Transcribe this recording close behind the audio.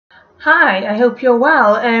Hi, I hope you're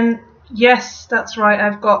well. Yes, that's right,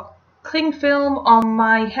 I've got cling film on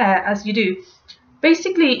my hair, as you do.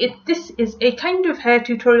 Basically, this is a kind of hair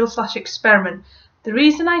tutorial slash experiment. The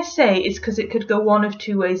reason I say is because it could go one of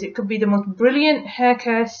two ways. It could be the most brilliant hair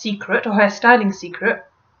care secret or hairstyling secret,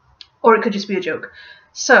 or it could just be a joke.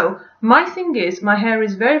 So, my thing is, my hair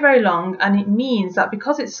is very, very long, and it means that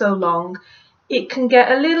because it's so long, it can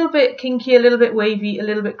get a little bit kinky, a little bit wavy, a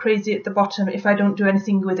little bit crazy at the bottom if I don't do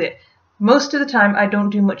anything with it. Most of the time I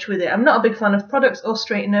don't do much with it. I'm not a big fan of products or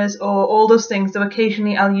straighteners or all those things, though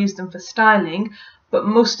occasionally I'll use them for styling, but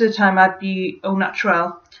most of the time I'd be au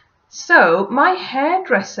naturel. So my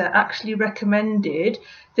hairdresser actually recommended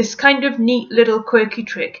this kind of neat little quirky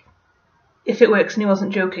trick, if it works, and he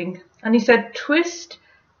wasn't joking. And he said twist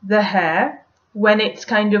the hair when it's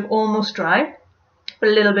kind of almost dry, but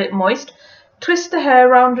a little bit moist. Twist the hair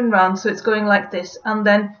round and round so it's going like this, and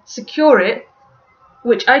then secure it,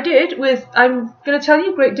 which I did with, I'm going to tell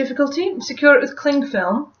you, great difficulty. Secure it with cling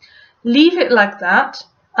film, leave it like that,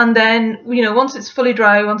 and then, once it's fully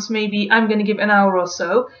dry, once maybe I'm going to give it an hour or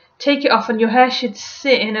so, take it off and your hair should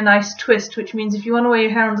sit in a nice twist, which means if you want to wear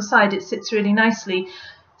your hair on the side, it sits really nicely.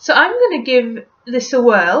 So I'm going to give this a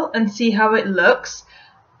whirl and see how it looks.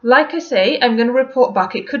 Like I say, I'm going to report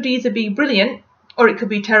back. It could either be brilliant or it could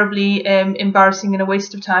be terribly embarrassing and a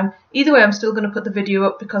waste of time. Either way, I'm still going to put the video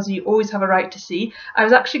up because you always have a right to see. I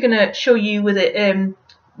was actually going to show you with it,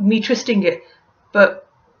 me twisting it, but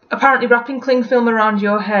apparently wrapping cling film around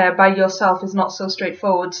your hair by yourself is not so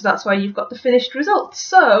straightforward, so that's why you've got the finished result.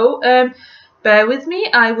 So bear with me,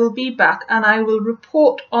 I will be back and I will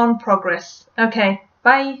report on progress. Okay,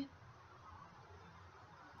 bye.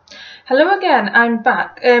 Hello again, I'm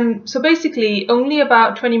back. So basically only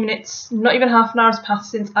about 20 minutes, not even half an hour has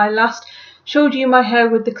passed since I last showed you my hair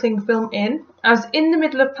with the cling film in. I was in the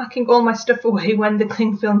middle of packing all my stuff away when the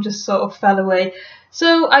cling film just sort of fell away.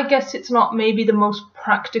 So I guess it's not maybe the most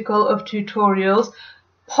practical of tutorials.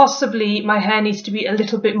 Possibly my hair needs to be a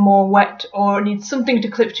little bit more wet or needs something to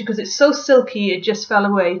clip to because it's so silky it just fell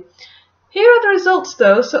away. Here are the results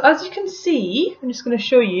though. So as you can see, I'm just going to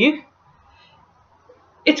show you.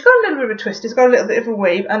 It's got a little bit of a twist, it's got a little bit of a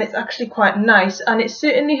wave, and it's actually quite nice, and it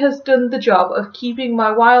certainly has done the job of keeping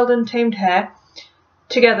my wild untamed hair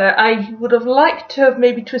together. I would have liked to have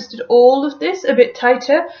maybe twisted all of this a bit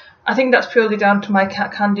tighter. I think that's purely down to my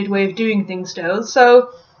cat-handed way of doing things though.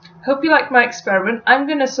 So hope you like my experiment. I'm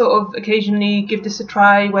going to sort of occasionally give this a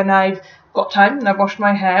try when I've got time and I've washed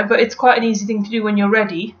my hair, but it's quite an easy thing to do when you're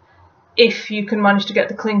ready. If you can manage to get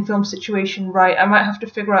the cling film situation right. I might have to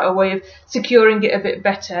figure out a way of securing it a bit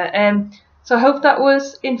better. So I hope that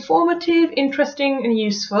was informative, interesting and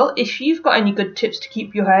useful. If you've got any good tips to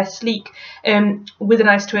keep your hair sleek with a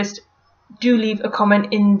nice twist, do leave a comment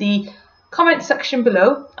in the comment section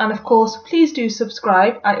below. And of course, please do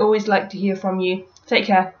subscribe. I always like to hear from you. Take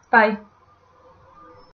care. Bye.